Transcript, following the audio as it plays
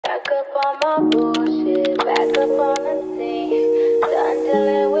up on my bullshit, back up on the scene. Done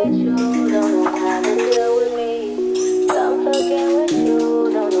dealing with you, don't know how to deal with me. Done fucking with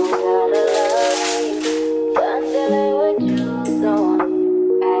you, don't know how to love me. Done dealing with you, so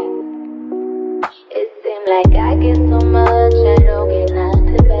it seems like I get so much, I don't get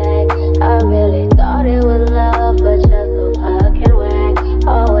nothing back. I really thought it was love, but you're so fucking whack.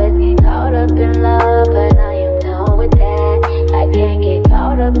 Always get caught up in love, but I am done with that. I can't get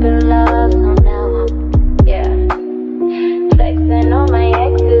caught up in love, so now I'm, flexing on my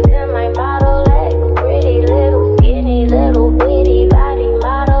exes and my Model X. Pretty little, skinny, little bitty body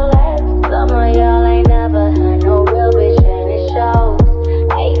Model X. Some of y'all ain't never had no real bitch and it shows.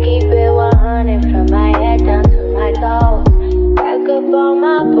 I keep it 100 from my head down to my toes. Back up on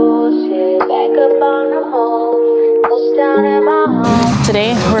my bullshit, back up on the hole. Touchdown in my home.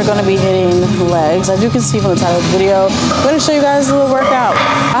 Today we're going to be hitting legs. As you can see from the title of the video, I'm going to show you guys a little workout.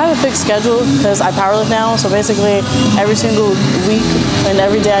 I have a fixed schedule because I powerlift now, so basically every single week and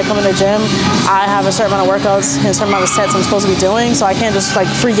every day I come in the gym, I have a certain amount of workouts and a certain amount of sets I'm supposed to be doing, so I can't just like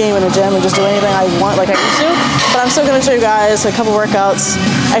free game in the gym and just do anything I want like I used to. But I'm still going to show you guys a couple workouts,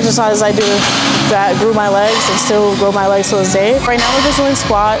 exercises I do that grew my legs and still grow my legs to this day. Right now we're just doing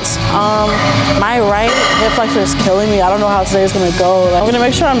squats. My right hip flexor is killing me. I don't know how today is going to go. I'm going to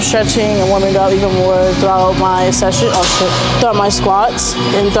make sure I'm stretching and warming up even more throughout my session, throughout my squats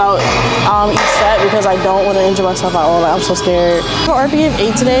and throughout each set, because I don't want to injure myself at all. Like, I'm so scared. For RPM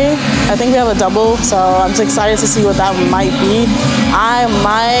 8 today, I think we have a double, so I'm just excited to see what that might be. I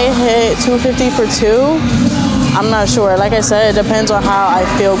might hit 250 for 2. I'm not sure. Like I said, it depends on how I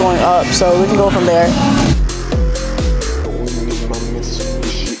feel going up, so we can go from there.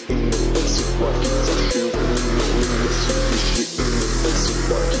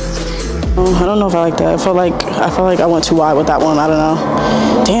 I don't know if I like that. I feel like I went too wide with that one. I don't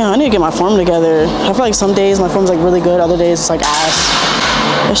know. Damn, I need to get my form together. I feel like some days my form's like really good, other days it's like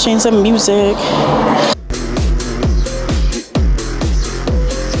ass. Let's change some music.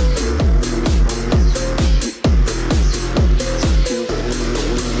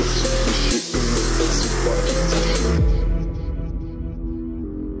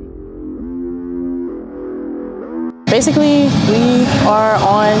 Basically, we are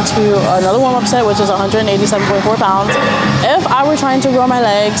on to another warm-up set, which is 187.4 pounds. If I were trying to grow my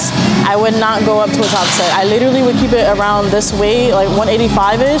legs, I would not go up to a top set. I literally would keep it around this weight, like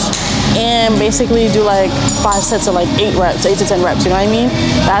 185-ish, and basically do like 5 sets of like 8 reps, 8 to 10 reps, you know what I mean?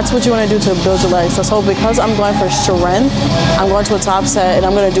 That's what you want to do to build your legs. So because I'm going for strength, I'm going to a top set and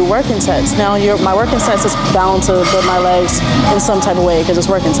I'm going to do working sets. Now, my working sets is bound to build my legs in some type of way because it's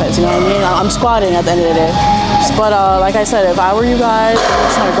working sets, you know what I mean? I'm squatting at the end of the day. But like I said, if I were you guys and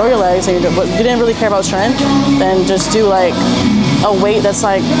you're trying to grow your legs and you didn't really care about strength, then just do like a weight that's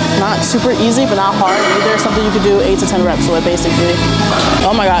like not super easy but not hard either. Something you could do 8 to 10 reps with, basically.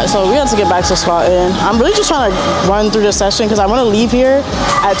 Oh my god, so we have to get back to squatting. I'm really just trying to run through this session because I want to leave here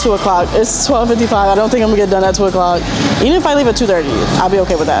at 2 o'clock. It's 12:55. I don't think I'm gonna get done at 2 o'clock. Even if I leave at 2:30, I'll be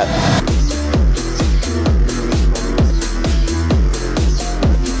okay with that.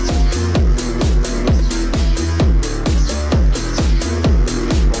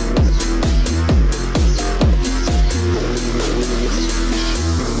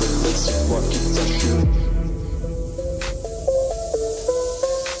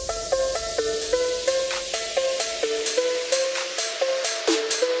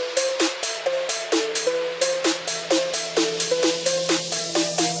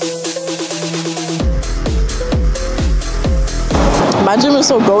 My gym is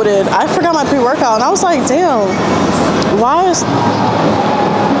so goated. I forgot my pre-workout and I was like, damn, why is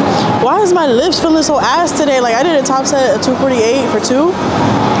my lifts feeling so ass today? Like I did a top set at 248 for 2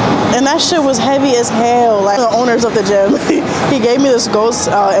 and that shit was heavy as hell. Like the owners of the gym, he gave me this Ghost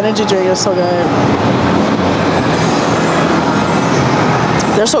energy drink. It's so good.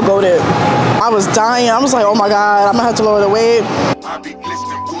 They're so goated. I was dying. I was like, oh my god, I'm gonna have to lower the weight.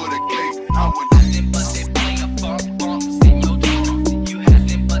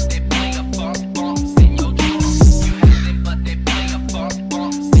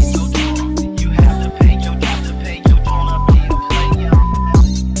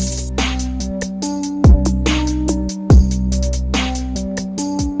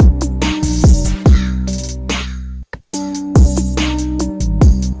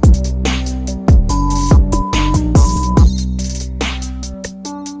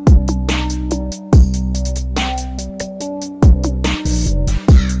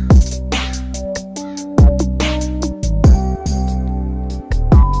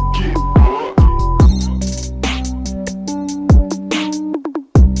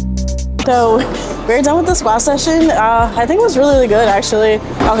 So we're done with the squat session. I think it was really, really good, actually.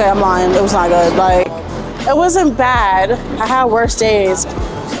 Okay, I'm lying. It was not good. Like, it wasn't bad. I had worse days.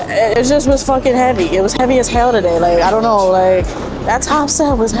 It just was fucking heavy. It was heavy as hell today. Like, I don't know. Like, that top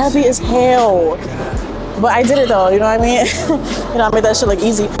set was heavy as hell. But I did it though, you know what I mean? You know, I made that shit look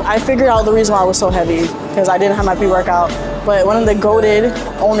easy. I figured out the reason why I was so heavy, because I didn't have my pre-workout. But one of the goated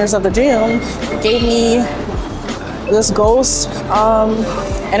owners of the gym gave me this Ghost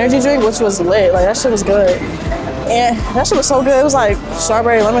energy drink, which was lit. Like, that shit was good. And that shit was so good. It was like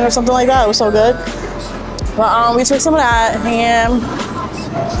strawberry lemon or something like that. It was so good. But we took some of that, and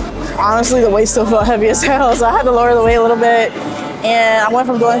honestly, the weight still felt heavy as hell. So I had to lower the weight a little bit. And I went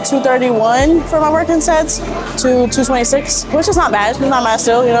from doing 231 for my working sets to 226, which is not bad. It's not bad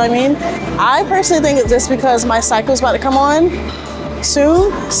still, you know what I mean? I personally think it's just because my cycle's about to come on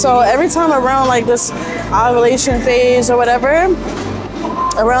soon. So every time around like this ovulation phase or whatever,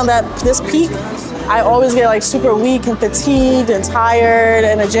 around this peak, I always get like super weak and fatigued and tired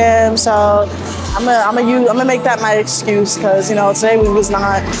in the gym. So I'm gonna make that my excuse, because you know, today we was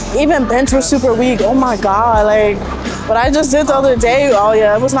not, even bench was super weak. Oh my God, like what I just did the other day, oh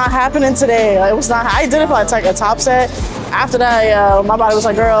yeah, it was not happening today. Like, it was not, I did it for like a top set. After that, yeah, my body was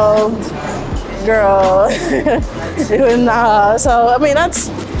like, girl, it was nah. So I mean, that's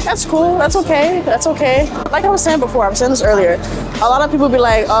cool, that's okay. Like I was saying before, I was saying this earlier, a lot of people be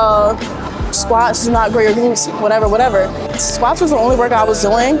like, squats do not grow your glutes, whatever. Squats was the only workout I was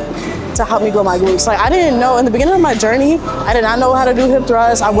doing to help me grow my glutes. Like, I didn't know, in the beginning of my journey, I did not know how to do hip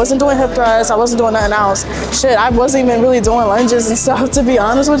thrusts. I wasn't doing hip thrusts. I wasn't doing nothing else. Shit, I wasn't even really doing lunges and stuff, to be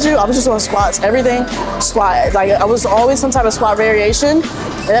honest with you. I was just doing squats, everything squat. Like, I was always some type of squat variation.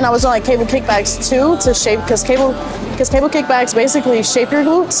 And then I was doing like cable kickbacks too, to shape, because cable kickbacks basically shape your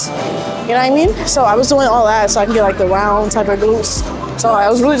glutes. You know what I mean? So I was doing all that so I can get like the round type of glutes. So I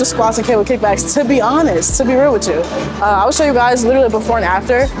was really just squats and cable kickbacks, to be honest, to be real with you. I will show you guys literally before and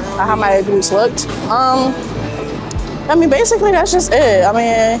after how my glutes looked. I mean, basically that's just it. I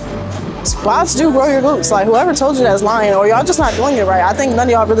mean, squats do grow your glutes. Like, whoever told you that's lying, or y'all just not doing it right. I think none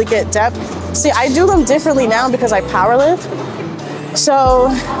of y'all really get depth. See, I do them differently now because I power lift. So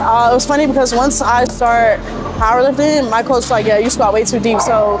it was funny because once I start powerlifting, my coach was like, yeah, you squat way too deep,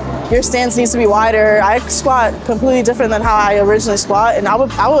 so your stance needs to be wider. I squat completely different than how I originally squat, and I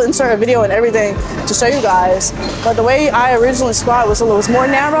will insert a video and everything to show you guys. But the way I originally squat was more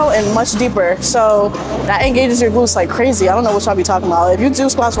narrow and much deeper, so that engages your glutes like crazy. I don't know what y'all be talking about. If you do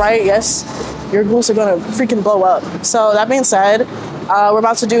squats right, yes, your glutes are gonna freaking blow up. So that being said, we're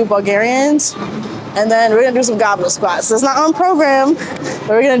about to do Bulgarians, and then we're gonna do some goblet squats. It's not on program, but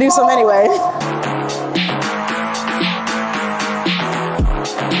we're gonna do some anyway.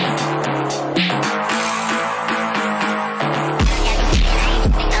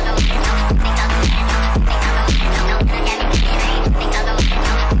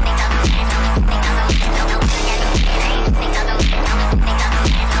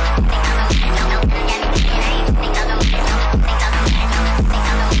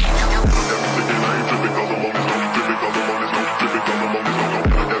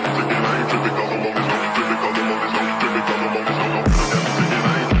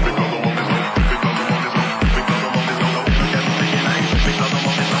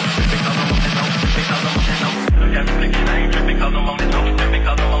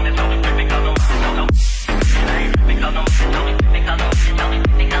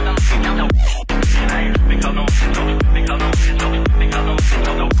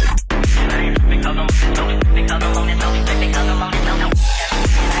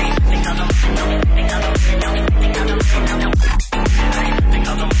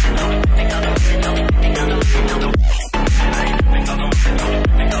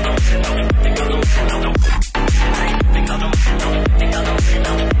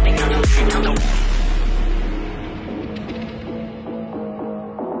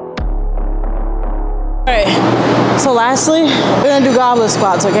 So lastly, we're gonna do goblet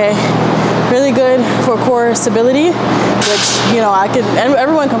squats, okay? Really good for core stability, which, you know,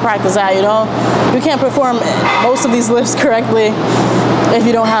 everyone can practice that, you know? You can't perform most of these lifts correctly if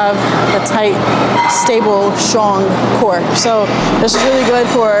you don't have a tight, stable, strong core. So this is really good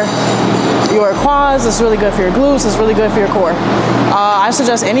for your quads, it's really good for your glutes, it's really good for your core. I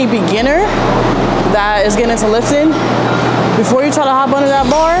suggest any beginner that is getting into lifting, before you try to hop under that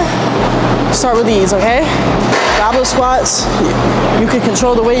bar, start with these, okay? goblet squats, you can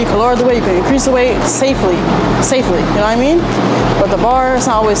control the weight, you can lower the weight, you can increase the weight safely, you know what I mean? But the bar is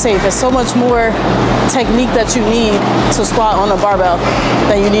not always safe. It's so much more technique that you need to squat on a barbell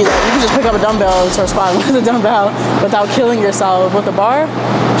than you need. You can just pick up a dumbbell and start squatting with a dumbbell without killing yourself. With the bar,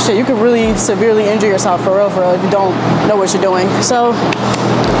 shit, you could really severely injure yourself for real if you don't know what you're doing. So,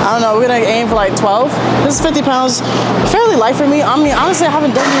 I don't know, we're gonna aim for like 12. This is 50 pounds, fairly light for me. I mean, honestly, I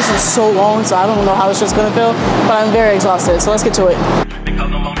haven't done this in so long, so I don't know how this shit's gonna feel, but I'm very exhausted, so let's get to it.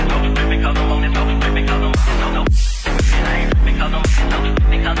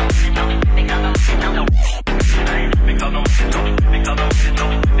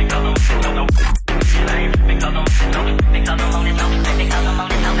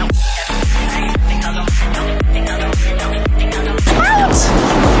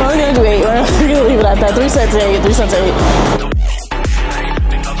 We're gonna do 8. We're gonna leave it at that. 3 sets of 8. 3 sets of 8.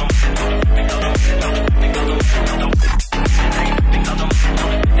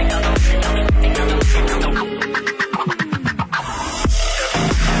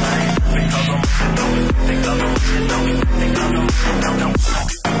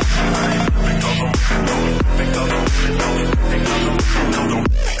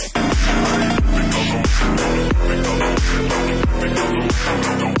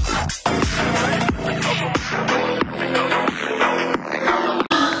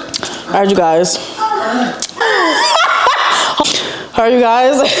 Alright, you guys. Alright, you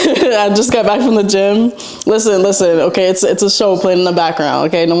guys. I just got back from the gym. Listen, okay, it's a show playing in the background,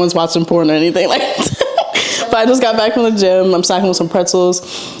 okay? No one's watching porn or anything like that. But I just got back from the gym. I'm snacking with some pretzels,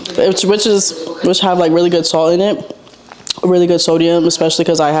 which have like really good salt in it. Really good sodium, especially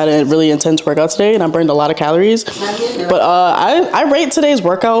because I had a really intense workout today and I burned a lot of calories. But I rate today's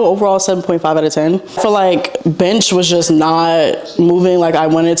workout overall 7.5 out of 10. I feel like bench was just not moving like I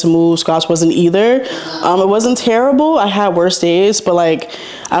wanted to move. Squats wasn't either. It wasn't terrible. I had worse days, but like,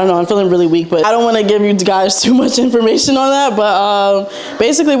 I don't know, I'm feeling really weak, but I don't want to give you guys too much information on that. But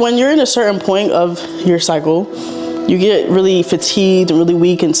basically, when you're in a certain point of your cycle, you get really fatigued and really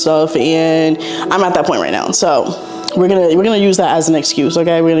weak and stuff, and I'm at that point right now. So we're gonna use that as an excuse,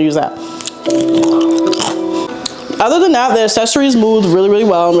 okay? We're gonna use that. Other than that, the accessories moved really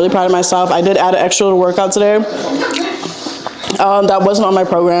well. I'm really proud of myself. I did add an extra workout today. That wasn't on my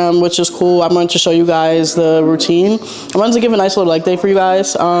program, which is cool. I'm going to show you guys the routine. I wanted to give a nice little leg day for you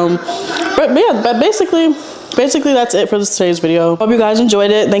guys. But basically that's it for today's video. Hope you guys enjoyed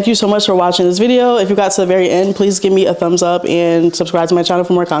it. Thank you so much for watching this video. If you got to the very end, please give me a thumbs up and subscribe to my channel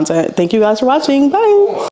for more content. Thank you guys for watching. Bye.